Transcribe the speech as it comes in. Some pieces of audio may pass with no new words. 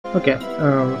Okay,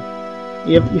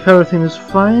 if everything is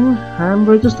fine, I'm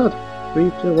ready to start. 3,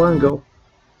 2, 1, go.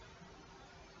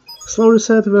 Slow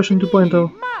reset version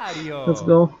 2.0. Let's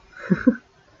go.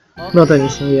 Not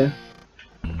anything, yeah.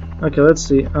 Okay, let's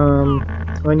see.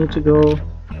 I need to go.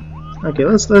 Okay,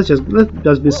 let's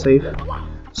just be safe.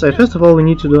 So first of all, we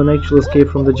need to do an actual escape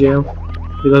from the jail,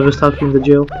 because we're stuck in the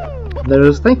jail. There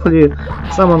is thankfully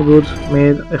someone good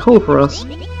made a hole for us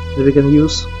that we can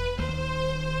use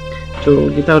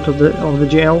to get out of the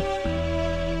jail.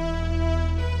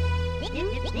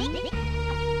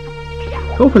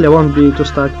 Hopefully I won't be too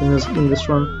stuck in this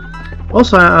run.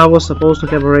 Also, I was supposed to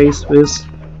have a race with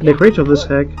the creator of this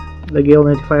hack, the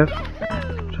Gale95.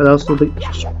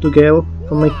 Shoutouts to Gale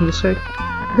for making this hack.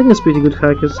 I think it's a pretty good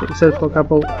hack, except for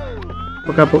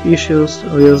a couple issues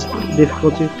with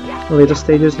difficulty in later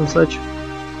stages and such.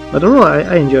 But overall,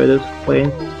 I enjoyed it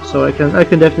playing, so I can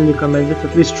definitely recommend it,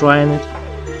 at least trying it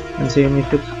and seeing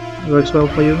if it works well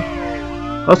for you.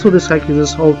 Also, this hack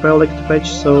uses old aglab2 patch,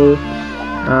 so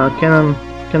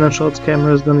Canon shots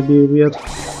camera is gonna be weird.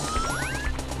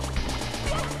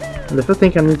 And the first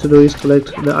thing I need to do is collect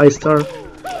the Ztar.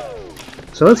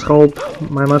 So let's hope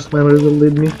my muscle memory will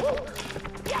lead me.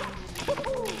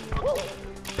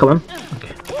 Come on.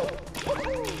 Okay.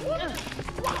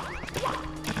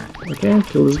 Okay,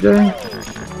 kill this guy.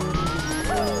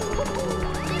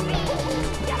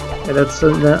 Yeah, that's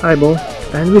the eyeball.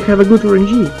 And we have a good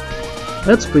RNG.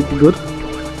 That's pretty good.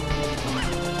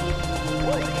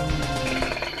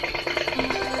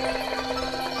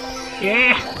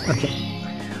 Yeah! Okay.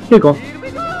 Here we go.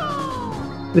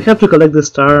 We have to collect the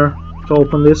star to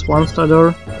open this 1-star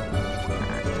door.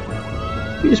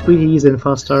 It's pretty easy and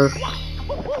fast star.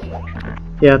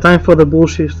 Yeah, time for the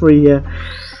bullshit 3, yeah.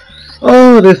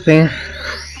 Oh, this thing.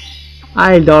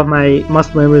 I doubt my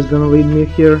muscle memory is gonna lead me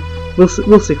here. We'll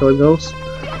see how it goes.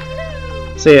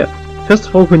 So yeah, first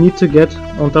of all we need to get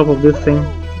on top of this thing.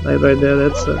 Right there,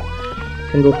 that's a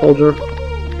candle holder.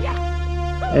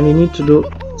 And you need to do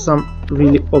some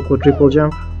really awkward triple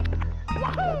jump.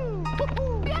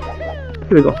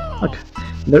 Here we go. Okay.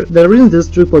 The reason this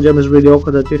triple jump is really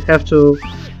awkward is that you have to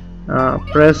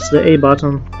press the A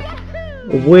button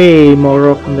way more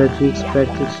often than you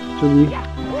expect it to be,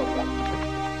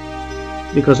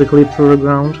 because we clip through the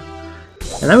ground.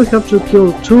 And now we have to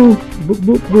kill 2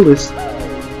 bullies,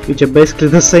 which are basically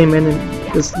the same enemy.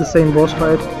 It's the same boss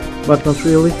fight, but not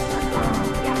really.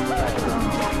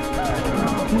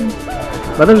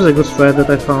 But there's a good strat that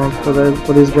I found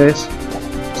for these guys,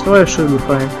 so I should be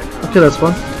fine. Okay, that's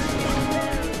one.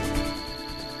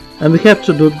 And we have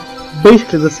to do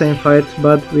basically the same fight,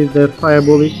 but with the fire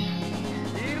bully.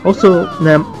 Also,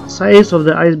 the size of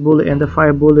the ice bully and the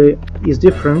fire bully is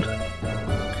different,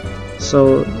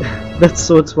 so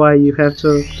that's why you have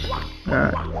to.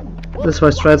 That's why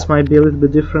strats might be a little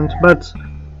bit different, but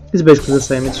it's basically the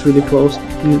same. It's really close.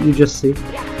 You just see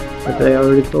that they are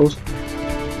really close.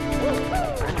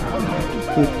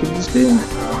 Hit this thing.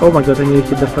 Oh my god, I need to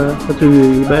hit the fire. That's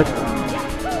really bad.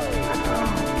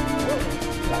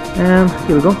 And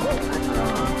here we go.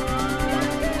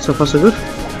 So far so good.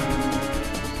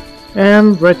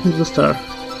 And right into the star.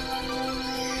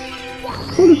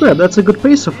 Holy crap, that's a good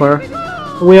pace so far.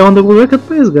 We are on the record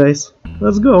pace, guys.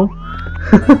 Let's go.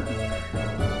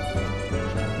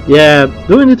 Yeah,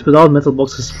 doing it without metal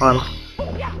box is fun.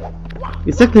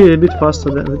 It's actually a bit faster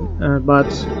than,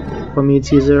 but for me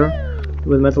it's easier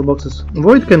with metal boxes.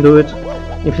 Void can do it.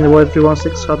 Infinite Void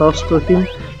 316, shoutouts to him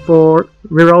for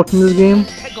rerouting this game.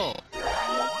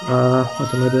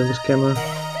 What am I doing with this camera?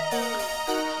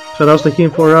 Shoutouts to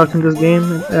him for routing this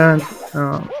game and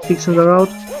fixing the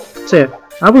route. So yeah,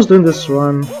 I was doing this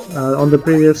run on the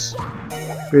previous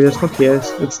not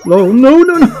yes, it's low. No.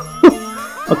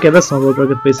 Okay, that's not low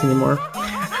target pace anymore.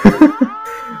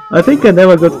 I think I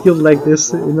never got killed like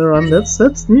this in a run. That's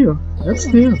new. That's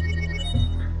new.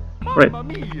 Right.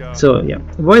 So yeah,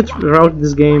 Void routed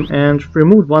this game and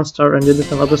removed 1 star and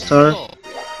added another star,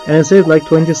 and it saved like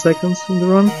 20 seconds in the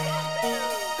run.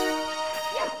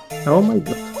 Oh my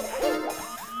god.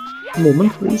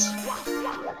 Moment, please.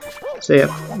 So yeah,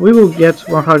 we will get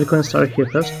 100 coin star here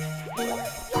first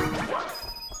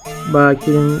by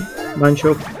killing a bunch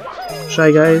of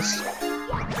shy guys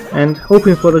and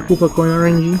hoping for the Koopa coin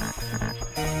RNG.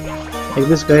 Like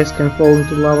these guys can fall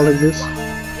into lava like this.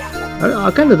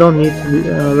 I kinda don't need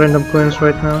random coins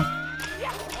right now,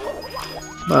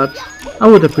 but I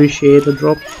would appreciate a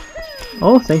drop.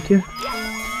 Oh, thank you.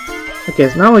 Okay,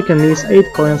 so now I can miss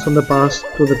 8 coins on the path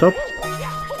to the top,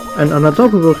 and on the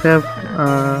top we will have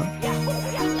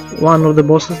one of the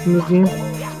bosses in this game,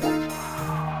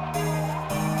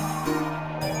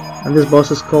 and this boss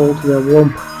is called the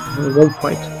Womp. wall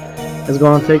fight. It's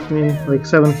gonna take me like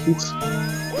 7 hits.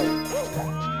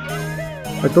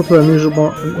 A totally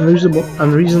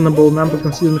unreasonable number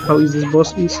considering how easy this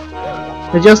boss is.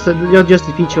 It's just a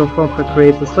feature of From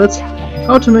creators.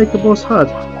 How to make a boss hard?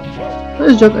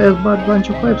 Let's just add a bunch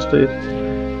of pipes to it.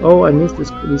 Oh, I missed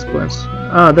these coins.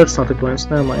 Ah, that's not a coins.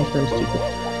 Never mind, I'm stupid.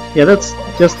 Yeah, that's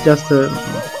just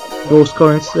those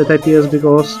coins that appears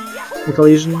because the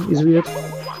collision is weird.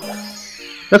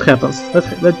 That happens.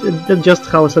 That's just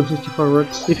how SM64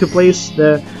 works. If you place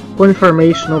the coin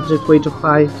formation object way too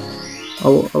high,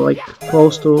 or like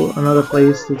close to another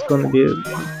place, it's gonna be a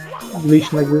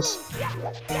glitch like this.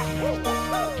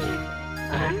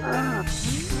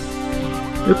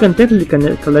 You can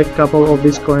technically collect a couple of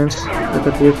these coins that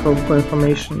appear from coin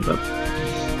formation, but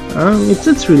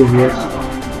it's really weird.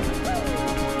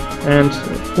 And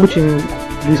putting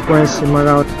these coins in my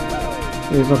route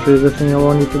is not really the thing I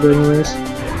wanted to do anyways.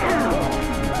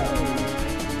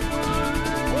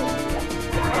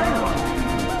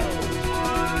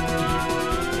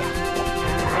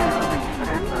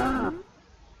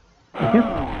 Okay.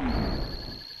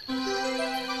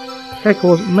 Heck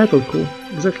was metal cool,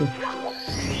 exactly.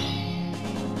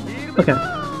 Okay.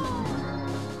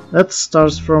 That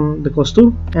starts from the cost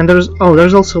 2, and there's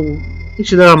also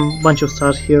actually there are a bunch of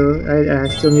stars here I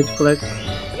still need to collect.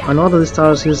 I know that the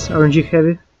stars is RNG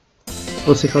heavy.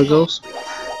 We'll see how it goes.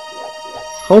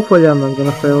 Hopefully I'm not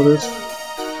gonna fail this.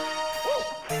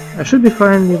 I should be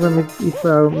fine even if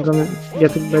I'm gonna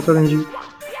get a better RNG.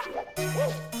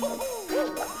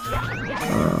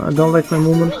 I don't like my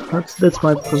movement. That's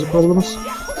my problems.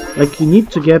 Like you need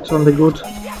to get on the good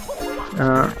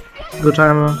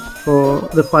timer for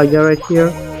the fly guy right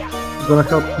here. It's gonna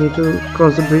help me to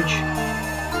cross the bridge.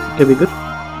 Can be good.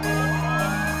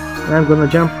 And I'm gonna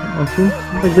jump on him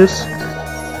like this.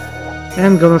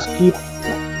 And gonna skip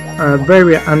a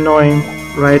very annoying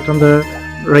ride on the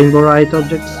rainbow ride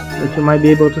objects that you might be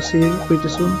able to see pretty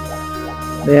soon.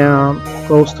 They are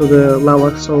close to the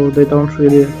lava, so they don't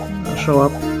really show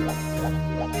up.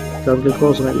 Don't get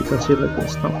close, maybe you can see it like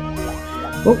this. No.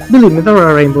 Well, believe me, there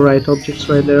are rainbow ride objects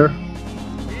right there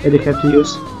that you have to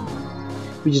use,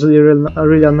 which is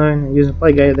really annoying. Using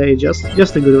fly guy there is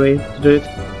just a good way to do it.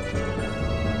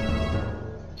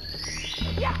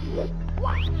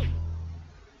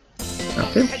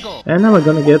 Okay, and now we're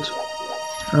gonna get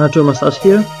 2 more stars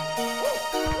here.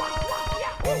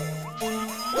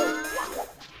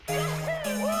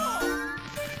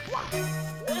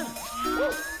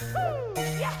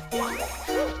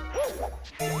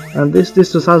 And these 2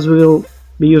 stars will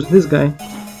be used this guy,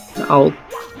 the owl.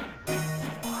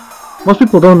 Most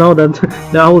people don't know that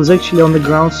the owl is actually on the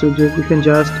ground, so you can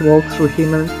just walk through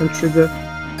him and trigger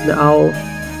the owl.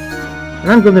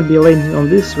 And I'm gonna be landing on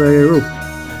this very roof.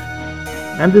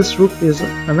 And this roof is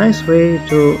a nice way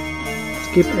to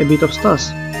skip a bit of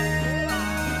stars.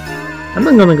 I'm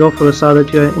not gonna go for the star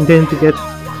that you intend to get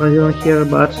right on here,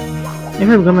 but if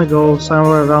I'm gonna go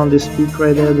somewhere around this peak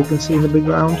right there, you can see in the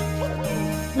background.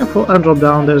 And for a drop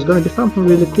down, there's gonna be something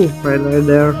really cool right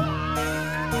there.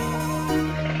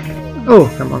 Oh,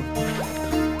 come on.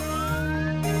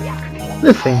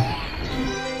 The thing.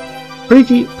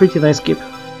 Pretty nice skip.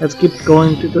 Let's keep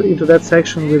going into that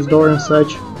section with door and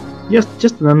such.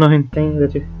 Just an annoying thing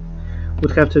that you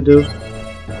would have to do.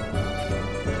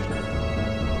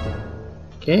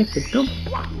 Okay, here we go.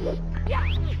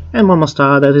 And one more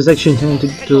star that is actually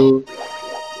intended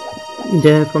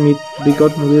for me to be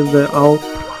gotten with the owl.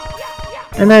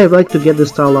 And I like to get the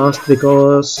star last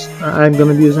because I'm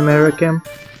gonna be using Americam.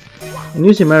 And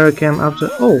using Americam after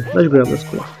let's grab this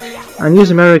cool. And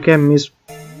using Americam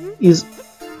is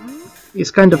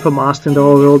kind of a must in the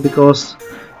whole world because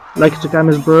Like2Cam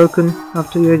is broken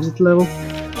after you exit level.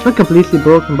 It's not completely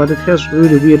broken, but it has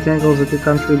really weird angles that you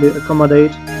can't really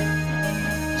accommodate.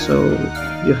 So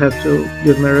you have to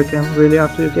use Americam really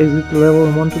after you exit the level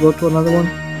and want to go to another one.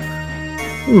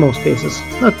 In most cases,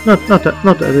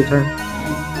 not every time.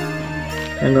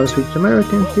 I'm gonna switch to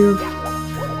American here.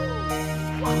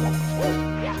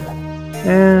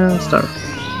 And start.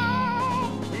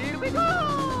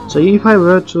 So if I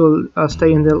were to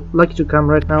stay in the Like2Cam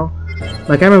right now,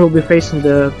 my camera will be facing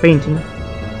the painting,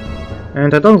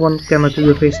 and I don't want the camera to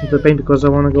be facing the paint because I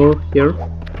want to go here.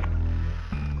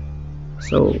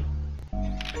 So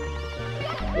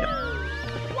yeah.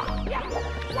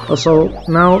 Also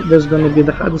now there's going to be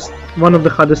one of the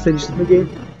hardest stages in the game,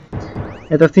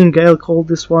 and I think I'll call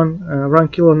this one run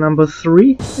killer number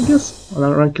 3, I guess,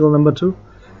 or run killer number 2.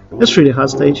 It's really hard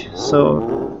stage, so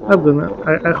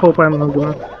I hope I'm not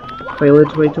gonna fail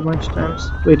it way too many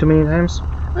times.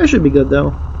 I should be good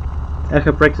though. I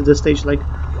have practiced this stage like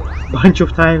bunch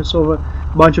of times over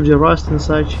a bunch of the rust and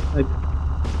such. Like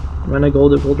when I got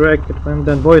the world record, when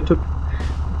then boy took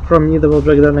from me the world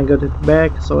record, then I got it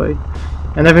back.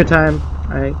 And every time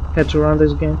I had to run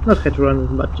this game, not had to run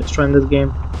it, but just run this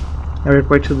game, I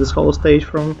replayed this whole stage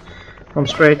from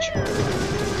scratch.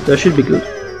 So that should be good.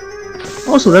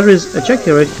 Also, there is a check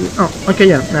here right here. Oh, okay,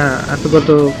 yeah. I forgot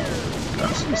to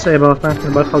say about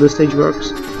how the stage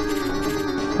works.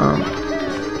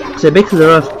 So basically,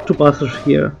 there are two paths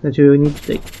here that you need to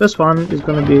take. First one is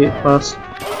gonna be a path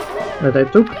that I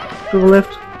took to the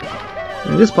left.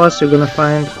 In this path, you're gonna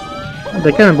find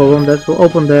the cannonball room that will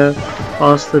open the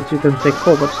path that you can take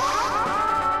forward.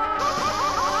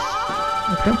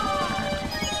 Okay.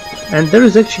 And there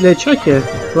is actually a check here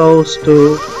close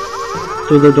to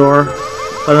the door,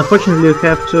 but unfortunately you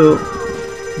have to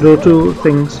do two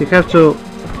things. You have to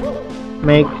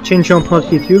make chain jump not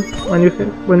hit you when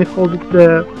you hold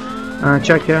the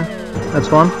check here. That's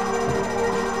one.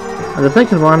 And the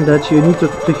second one, that you need to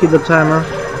hit the timer.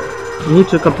 You need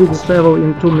to complete this level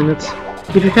in 2 minutes.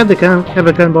 If you have the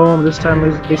cannon bomb, this timer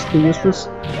is basically useless.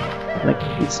 Like,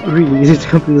 it's really easy to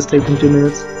complete the stage in 2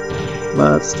 minutes,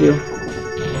 but still.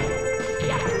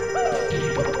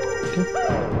 Okay.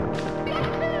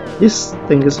 This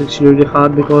thing is actually really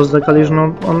hard because the collision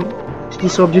on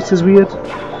these objects is weird.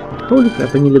 Holy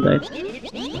crap, I nearly died.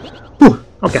 Whew,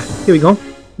 okay, here we go.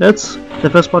 That's the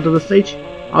first part of the stage.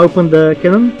 I opened the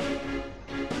cannon.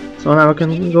 So now I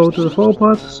can go to the floor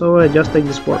part, so I just take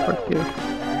this part right here.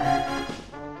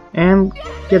 And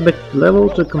get back to the level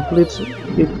to complete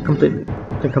it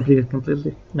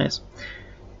completely. Nice.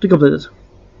 To complete it.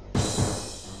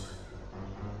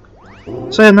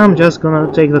 So yeah, now I'm just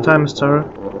gonna take the time star.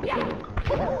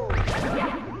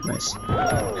 Nice.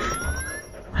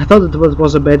 I thought it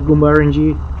was a bad Goomba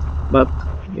RNG, but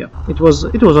yeah, it was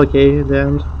okay at the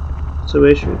end. So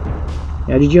issue.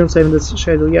 Yeah, GG on saving this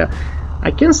shadow. Yeah,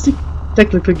 I can still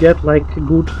technically get like a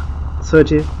good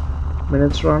 30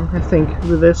 minutes run, I think,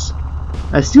 with this.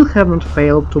 I still haven't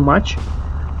failed too much,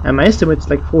 and my estimate is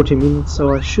like 40 minutes,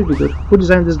 so I should be good. Who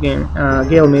designed this game?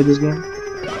 Gale made this game.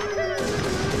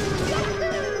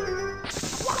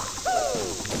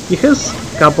 He has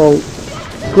a couple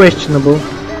questionable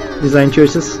design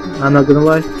choices, I'm not gonna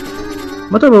lie,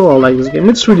 but overall I like this game.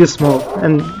 It's really small,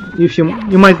 and if you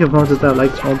might have noticed that I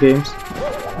like small games.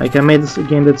 Like, I made this a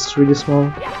game that's really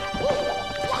small.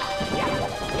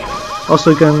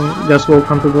 Also, you can just walk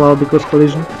onto the wall because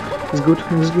collision is good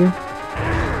in this game.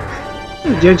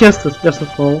 Yeah, just a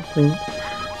small thing.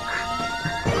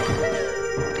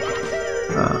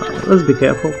 Let's be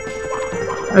careful.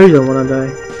 I really don't wanna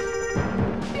die.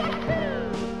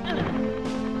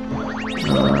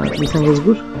 This thing is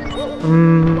good.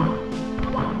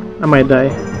 I might die.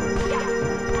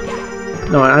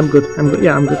 No, I'm good.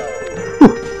 Yeah, I'm good.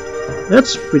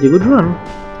 That's pretty good run.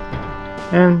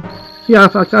 And yeah,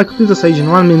 I completed the stage in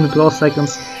 1 minute 12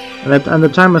 seconds, and the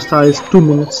timer star is 2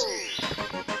 minutes.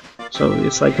 So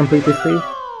it's like completely free.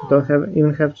 You don't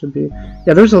even have to be.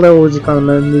 Yeah, there's a level with the kind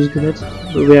of music in it,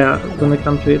 but we are gonna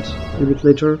come to it a bit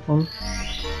later on.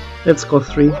 Let's go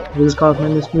 3 with this kind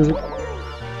of music.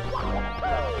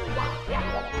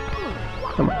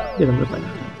 Come on, get on the plane.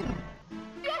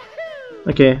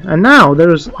 Okay, and now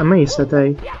there's a maze that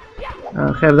I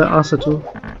have the answer to.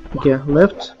 Okay,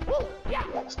 left,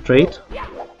 straight,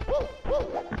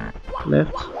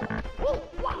 left,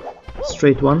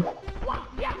 straight 1,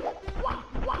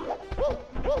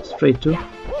 straight 2,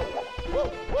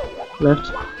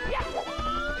 left,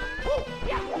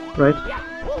 right,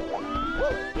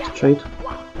 straight,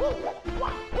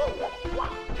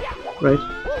 right,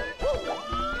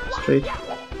 straight.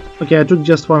 Okay, I took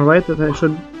just one right, that I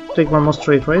should take one more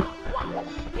straight, right?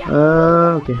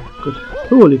 Okay, good.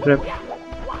 Holy crap.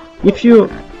 If you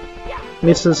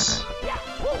misses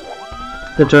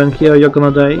the turn here, you're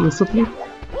gonna die instantly.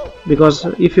 Because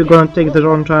if you're gonna take the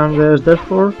wrong turn, there's death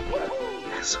floor.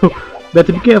 So,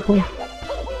 better be careful.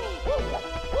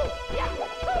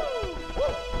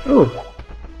 Oh,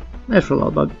 natural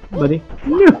out, buddy.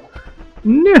 No!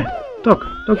 No! Talk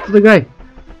to the guy.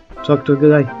 Talk to the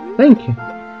guy. Thank you.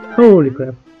 Holy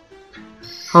crap.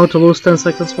 How to lose 10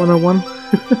 seconds 101.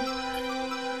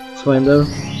 It's fine though,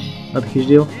 not a huge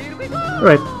deal.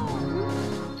 Right.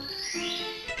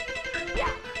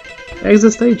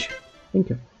 Exit stage. Thank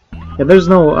you. Yeah, there's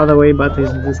no other way but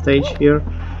exit this stage here.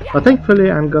 But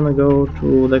thankfully I'm gonna go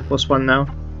to the boss 1 now.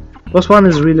 Boss 1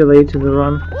 is really late in the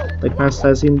run, like Master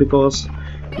says in, because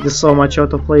it is so much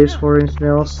out of place for anything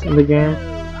else in the game.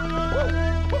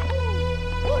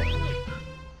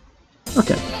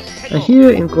 Okay. And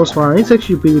here in course 1 it's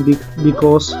actually pretty big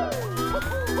because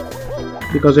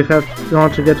because in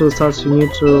order to get to the stars you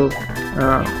need to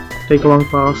take a long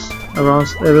pass around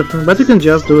everything, but you can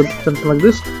just do something like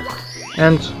this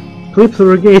and clip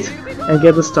through the gate and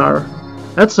get the star.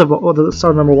 That's the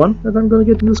star number 1 that I'm gonna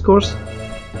get in this course.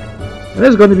 And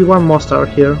there's gonna be one more star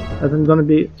here that I'm gonna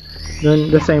be doing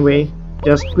the same way,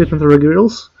 just clipping through the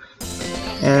grills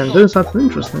and doing something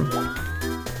interesting.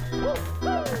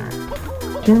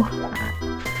 Okay.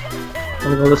 I'm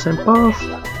gonna go the same path,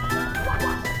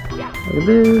 like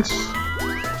this,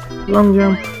 long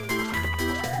jump,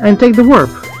 and take the warp.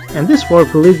 And this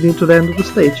warp will lead me to the end of the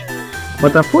stage.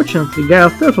 But unfortunately, Gaia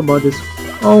thought about this.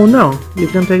 Oh no, you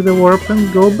can take the warp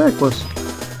and go backwards.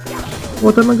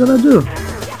 What am I gonna do?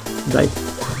 Die.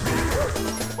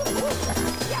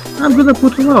 I'm gonna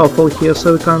put a lava fall here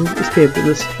so we can't escape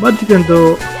this. But you can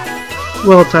do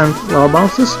well-timed lava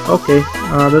bounces. Okay,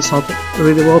 that's not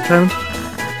really well-timed.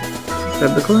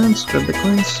 Grab the coins, grab the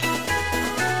coins.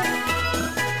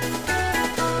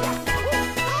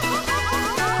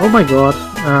 Oh my god.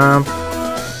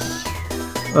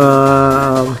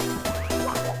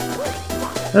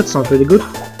 That's not really good.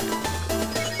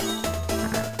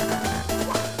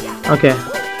 Okay,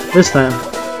 this time.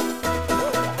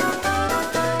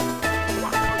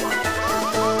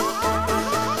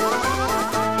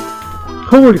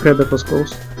 Holy crap, that was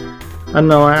close. I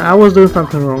know, I was doing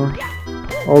something wrong.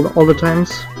 All the times.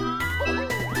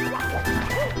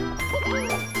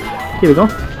 Here we go.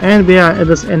 And we are at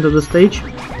the end of the stage.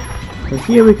 And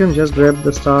here we can just grab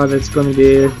the star that's gonna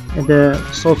be at the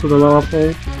source of the lava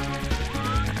fall.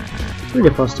 Really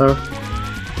fast star,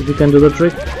 if you can do the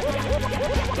trick.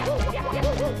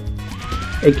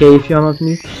 AK if you're not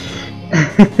me.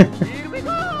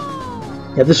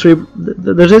 Yeah,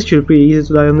 there's actually pretty easy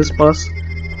to die on this pass,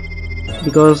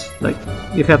 because like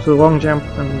you have to long jump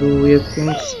and do weird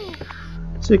things,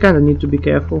 so you kinda need to be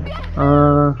careful.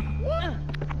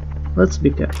 Let's be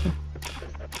careful.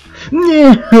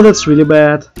 Yeah, that's really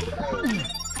bad.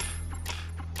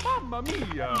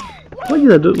 Why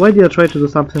did I do? Why did I try to do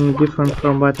something different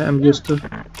from what I'm used to?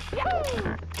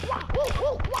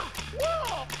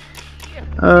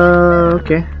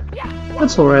 Okay,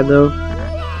 that's alright though.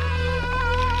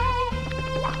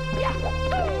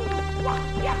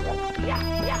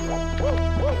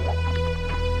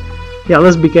 Yeah,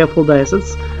 let's be careful, guys.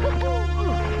 It's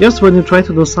just when you try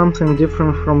to do something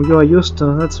different from you are used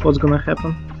to, that's what's gonna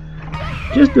happen.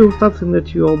 Just do something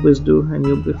that you always do and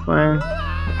you'll be fine.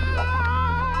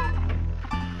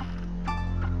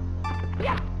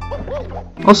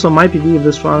 Also, my PB of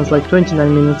this run is like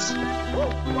 29 minutes.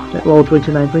 Well,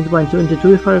 21,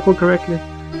 22 if I recall correctly.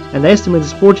 And the estimate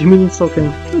is 40 minutes, so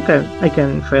I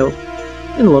can fail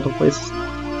in a lot of places.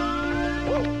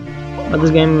 But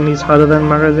this game is harder than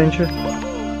Mario Adventure,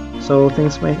 so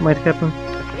things might happen.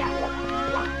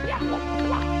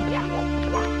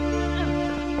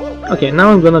 Okay,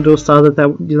 now I'm gonna do a star that I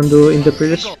didn't do in the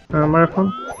previous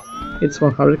marathon. It's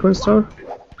 100 coin star.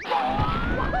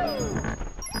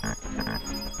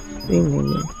 Ding,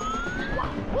 ding, ding.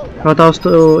 Shout out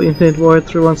to Infinite Void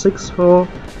 316 for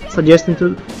suggesting to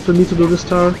me to do the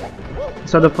star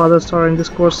instead of other star in this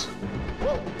course.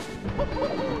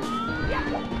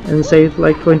 And save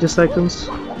like 20 seconds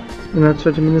in a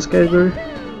 30 minutes category,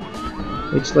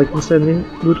 which is like insanely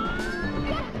good.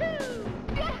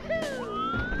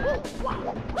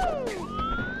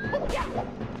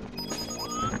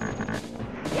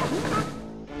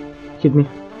 Hit me.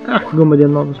 Ah, Goomba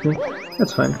didn't notice me.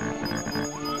 That's fine.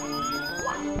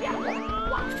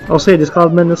 I'll say this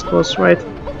Cloud Madness was right.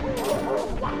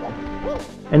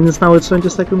 And now it's 20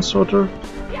 seconds shorter.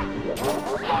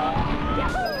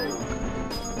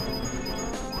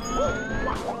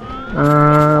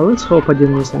 Let's hope I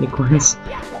didn't miss any coins.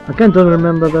 I don't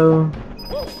remember though.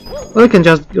 Well, I can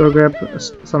just go grab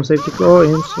some safety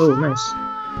coins. Oh, nice.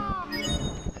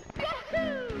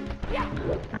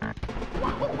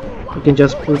 I can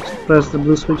just press the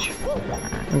blue switch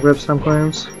and grab some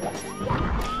coins.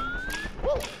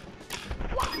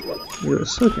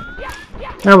 Yes, okay.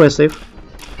 Now we're safe.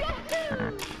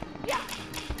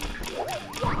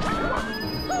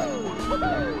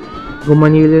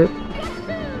 Gomanili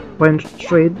went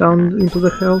straight down into the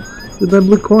hell with that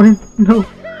blue coin. No.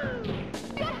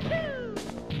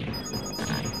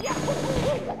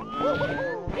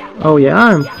 Oh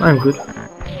yeah, I'm good.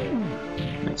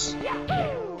 Nice.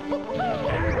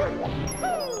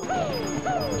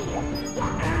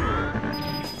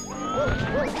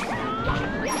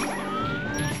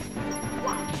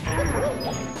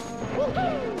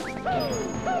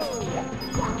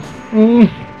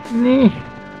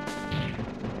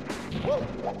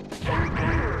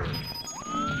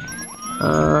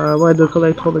 Why Why do I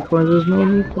collect all the coins? There's no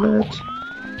need for that.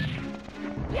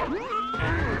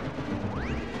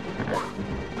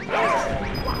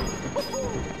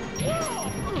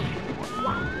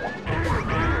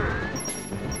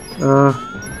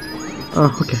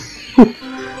 Okay.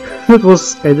 That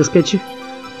was kinda sketchy.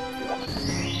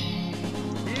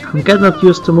 I'm kinda not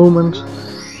used to movement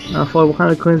for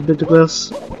 100 coins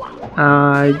because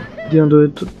I didn't do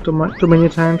it too many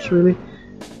times really.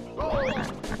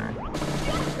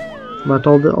 But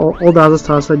all the other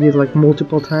stars I did like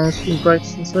multiple times in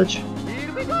practice and such.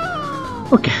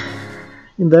 Okay,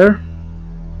 in there.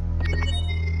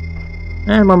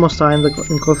 And one more star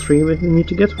in core 3 we need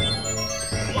to get.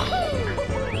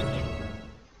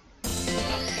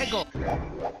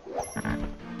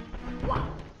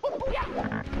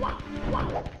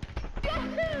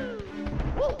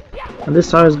 And this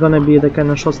star is gonna be the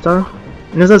kind of short star.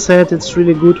 And as I said, it's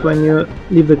really good when you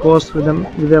leave the course with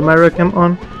the mirror cam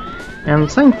on.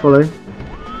 And thankfully,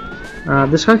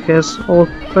 this hack has all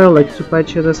parallel to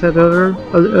patch as I said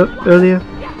earlier.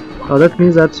 That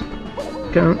means that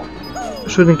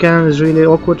shooting cannon is really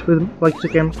awkward with like 2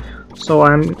 cam, so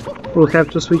will have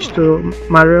to switch to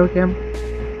Mario cam.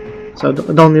 So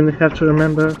I don't even have to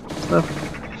remember stuff.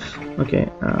 Okay,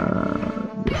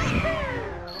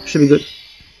 should be good.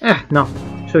 No,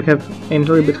 should have aimed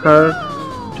a little bit higher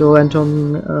to land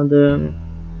on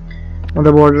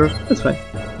the border. That's fine.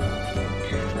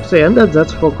 So yeah,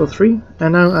 that's for core 3,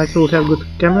 and now I will have good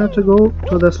camera to go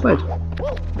to the slide.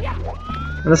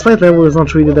 And the slide level is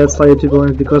not really that slidey to go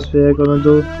in because we are gonna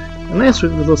do a nice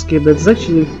little skip that's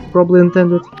actually probably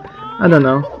intended. I don't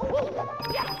know.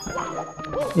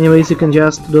 Anyways, you can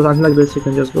just do something like this. You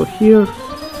can just go here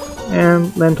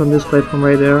and land on this platform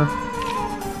right there.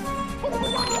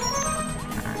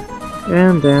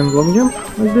 And then long jump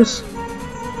like this.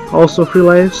 Also 3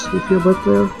 lives if you're a bad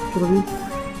player, probably.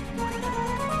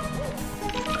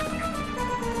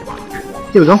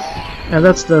 Here we go. And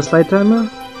that's the slide timer.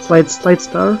 Slide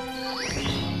star.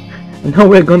 And now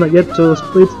we're gonna get to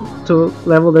split to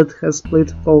level that has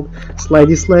split called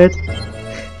slidey slide.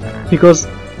 Because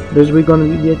we're gonna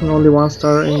be getting only 1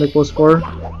 star in the course 4.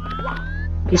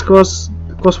 This course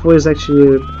 4 is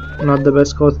actually not the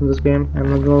best course in this game, I'm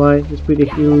not gonna lie, it's pretty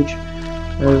huge.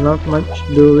 There's not much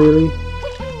to do really.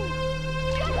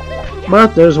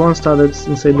 But there's 1 star that's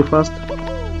insanely fast.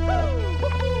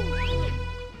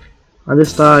 And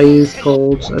this star is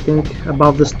called, I think,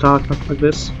 above the start, not like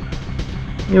this.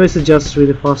 Anyways, it's just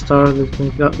really fast star that you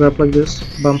can grab like this.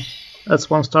 Bam, that's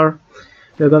 1 star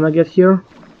we're gonna get here.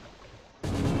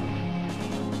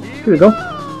 Here we go.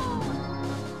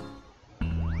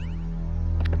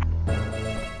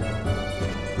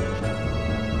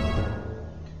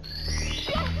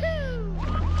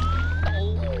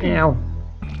 Ow.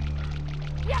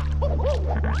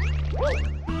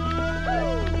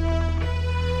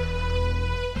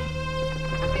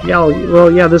 Yeah,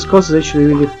 well, yeah, this course is actually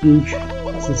really huge.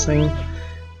 It's insane.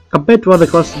 Compared to other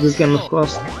courses in this game, of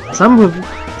course.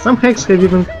 Some hacks have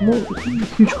even more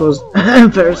huge course.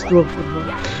 Very still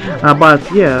football. But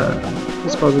yeah,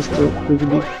 this course is still pretty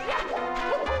big.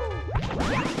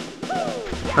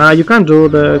 You can't do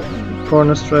the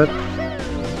corner strat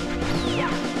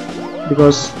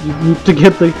because you need to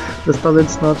get the star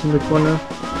that's not in the corner.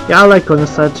 Yeah, I like corner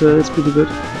strat too, it's pretty good.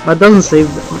 But it doesn't save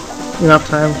enough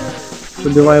time to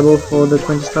be viable for the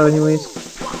 20 star anyways.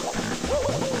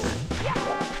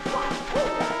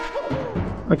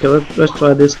 Okay, let's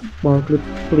try this one clip,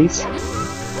 please.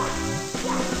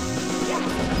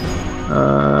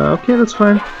 Okay, that's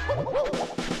fine.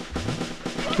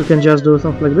 You can just do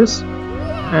something like this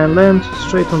and land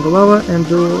straight on the lava and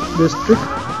do this trick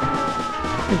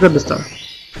and grab the star.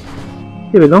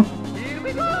 Here we go.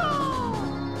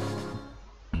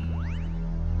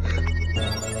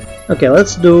 Okay,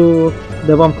 let's do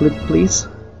the bomb clip, please.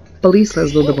 Please,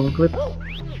 let's do the bomb clip.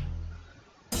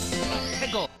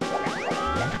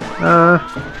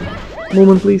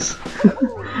 Movement, please.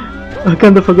 I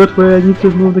kinda forgot where I need to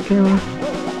move the camera.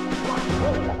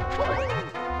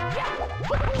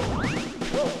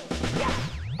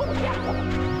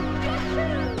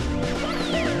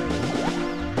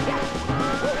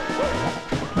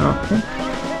 Okay.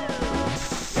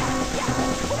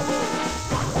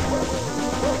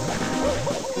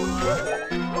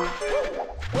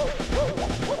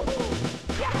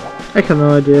 I have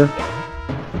no idea.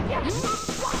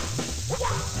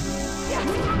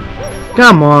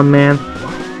 Come on, man!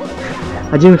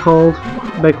 I didn't hold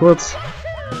backwards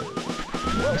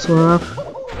soon enough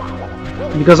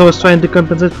because I was trying to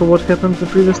compensate for what happened the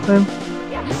previous time.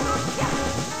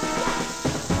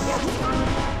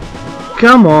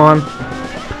 Come on!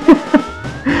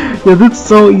 Yeah, it's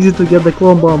so easy to get the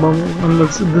clone bomb on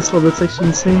this level. It's actually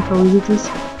insane how easy it is.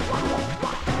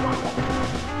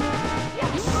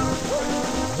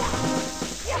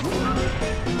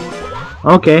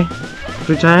 Okay,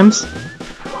 3 times.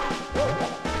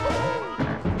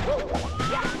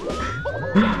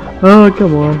 Oh,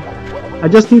 come on. I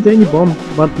just need any bomb,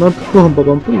 but not clone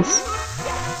bomb, please.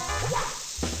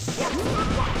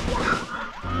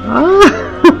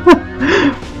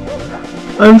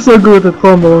 I'm so good at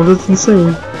clone bombs, that's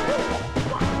insane.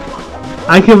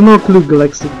 I have no clue,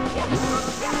 Galactic.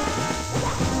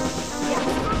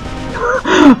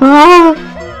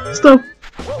 Stop.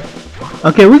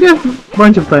 Okay, we got a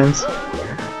bunch of times.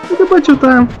 We got a bunch of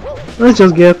time. Let's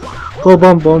just get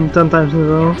clone bomb 10 times in a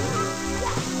row.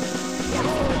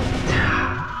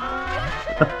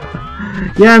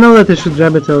 Yeah, I know that I should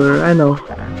grab it earlier, I know.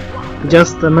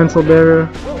 Just a mental barrier.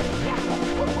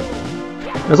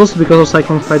 That's also because of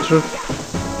Cyclone Fighter.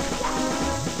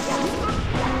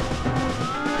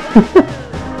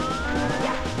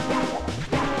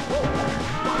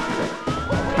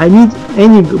 I need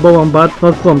any bomb but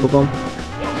not clone bomb.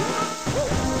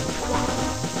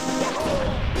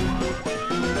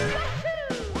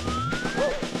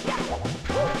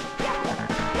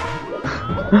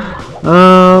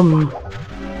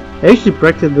 I actually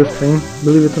practiced this thing,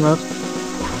 believe it or not.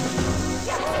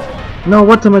 No,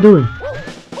 what am I doing?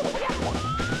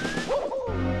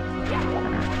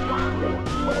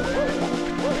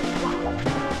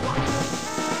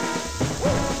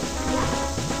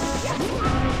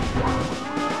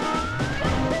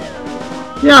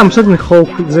 Yeah, I'm setting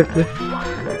Hulk, exactly.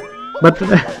 But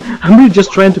I'm really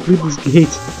just trying to clear this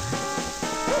gate.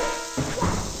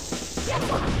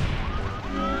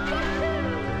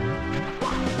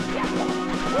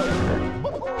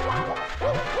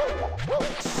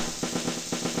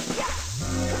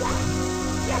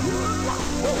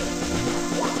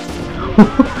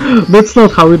 That's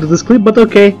not how we do this clip, but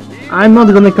okay. I'm not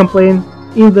gonna complain.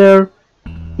 In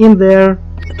there,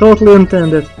 totally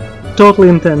intended. Totally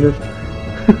intended.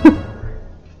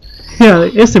 Yeah,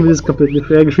 estimate is completely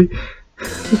free, I agree.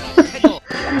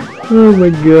 Oh my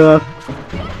god.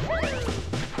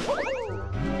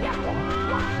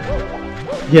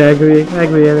 Yeah, I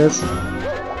agree, yes.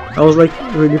 I was like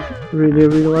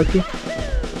really lucky.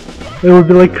 It would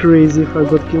be like crazy if I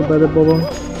got killed by the bomb.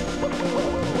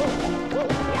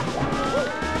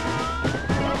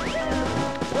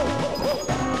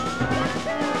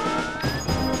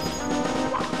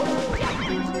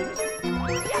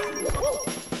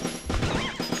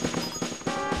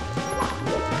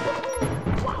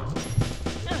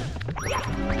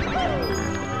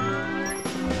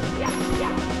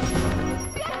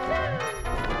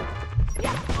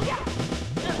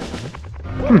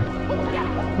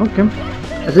 Okay,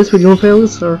 at least we don't fail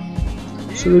this, or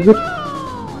should we good?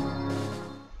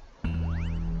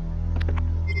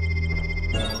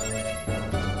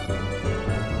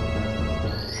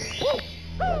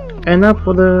 And up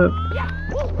for the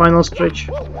final stretch.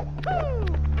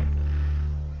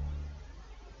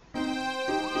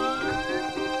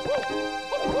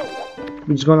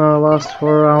 It's gonna last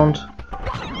for around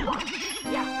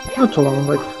not too long,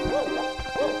 like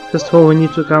first of all we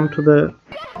need to come to the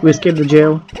we escaped the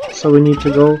jail, so we need to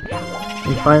go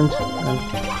and find and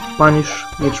punish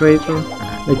the traitor,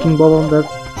 the King Bobon that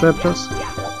trapped us.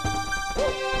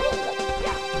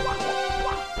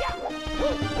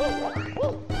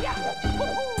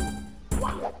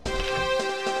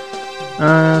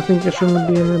 I think there shouldn't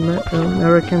be an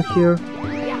American here.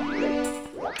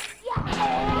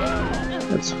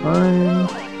 That's fine.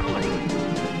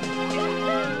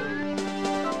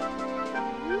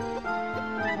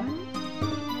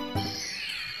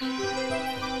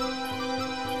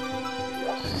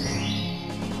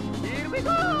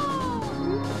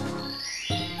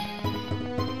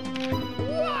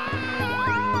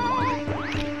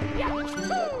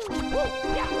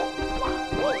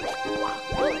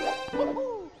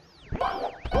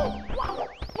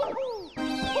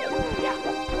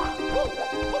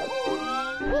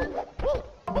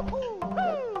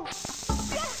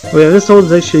 Oh yeah, this sword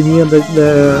is actually near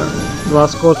the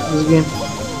last course of this game.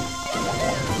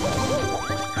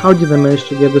 How did I manage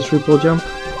to get the triple jump?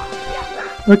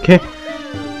 Okay.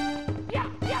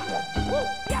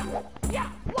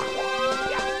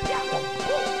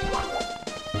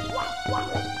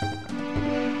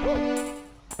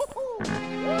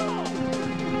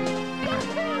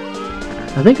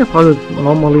 I think I found it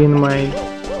normally in my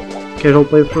casual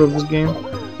playthrough of this game.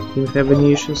 Didn't have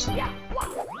any issues.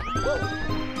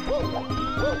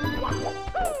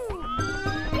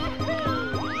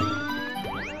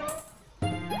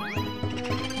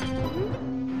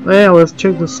 Well, let's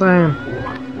check the sign.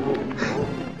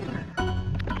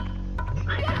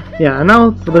 Yeah, and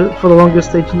now for the longest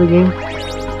stage in the game.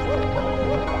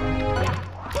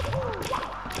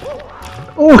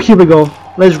 Oh, here we go.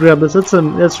 Let's grab this.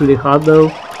 That's really hard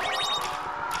though.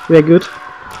 Yeah, good.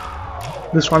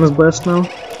 This one is blessed now.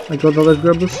 I got the let's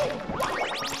grab this.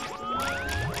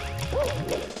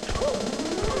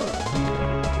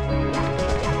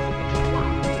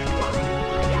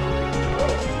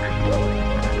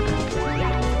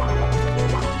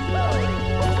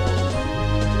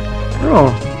 Oh,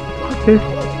 okay.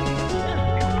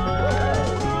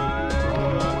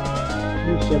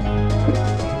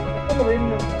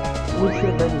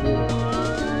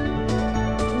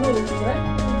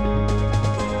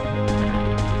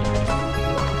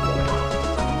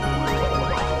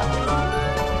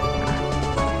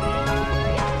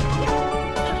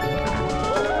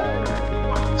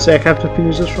 So I have to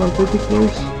finish this run pretty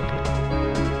close.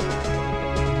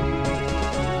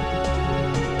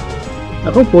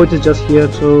 I hope Void is just here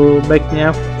to back me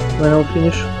up when I'll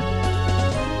finish.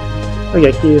 Oh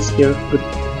yeah, he is here. Good.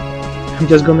 I'm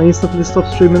just gonna instantly stop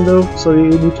streaming though, so you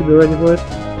need to be ready for it.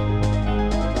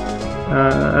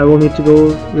 I will need to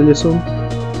go really soon.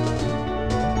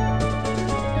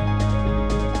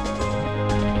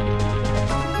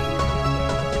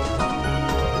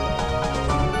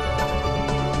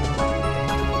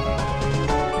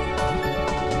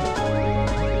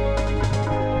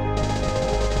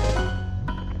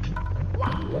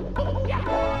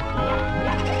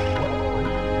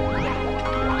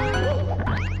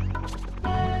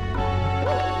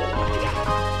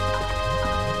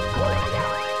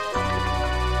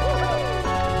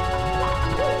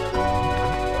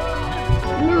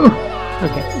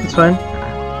 Okay, it's fine.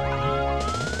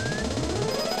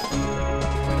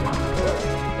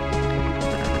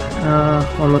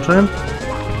 One more time.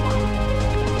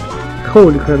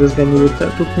 Holy crap, this guy nearly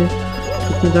took me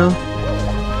down.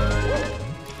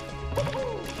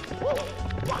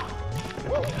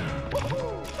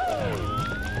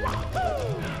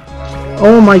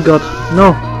 Oh my god,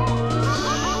 no!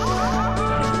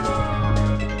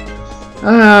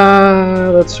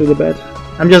 That's really bad.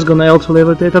 I'm just gonna auto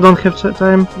levitate. I don't have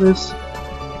time for this.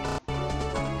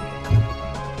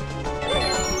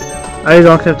 I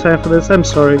don't have time for this. I'm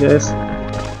sorry, guys.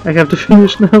 I have to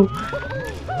finish now.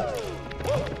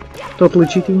 Totally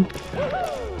cheating.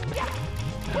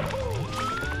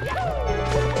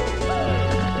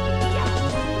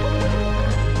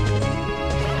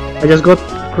 I just got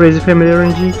crazy family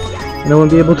RNG and I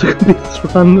won't be able to complete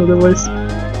this run otherwise.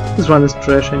 This run is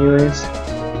trash anyways.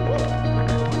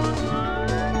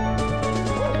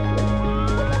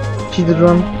 Cheated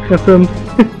run, confirmed.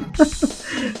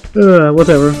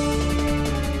 Whatever.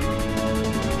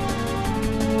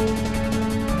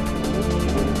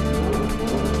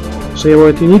 So yeah,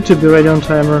 what you need to be ready on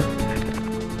timer.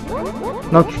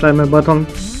 Not timer, but on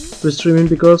restreaming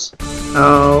because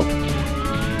I'll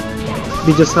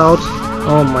be just out.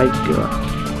 Oh my god.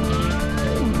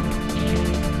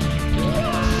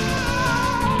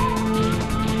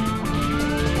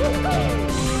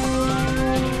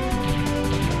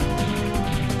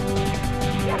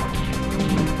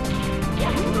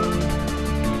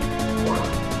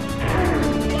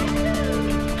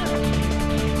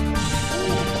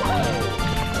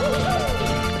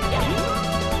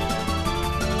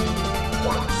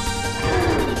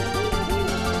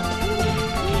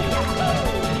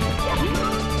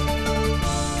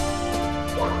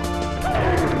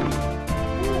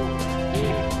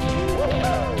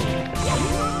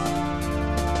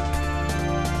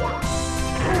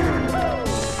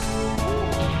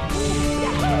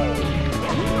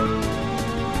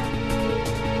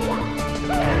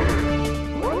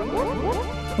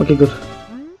 Okay, good.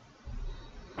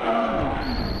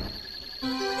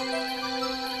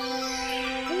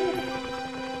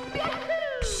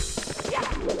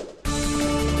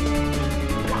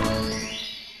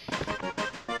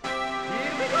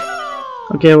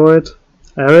 Okay, Void,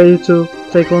 are you ready to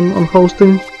take on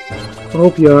hosting? I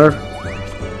hope you are,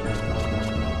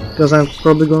 because I'm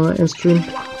probably gonna end stream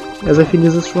as I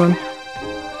finish this run.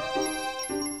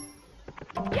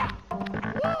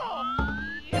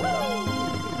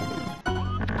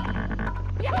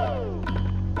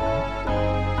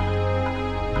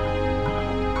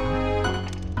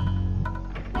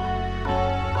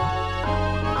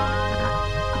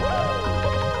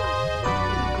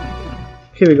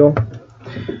 Here we go.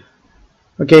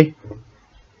 Okay.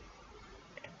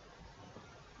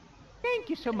 Thank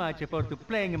you so much for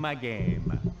playing my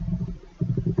game.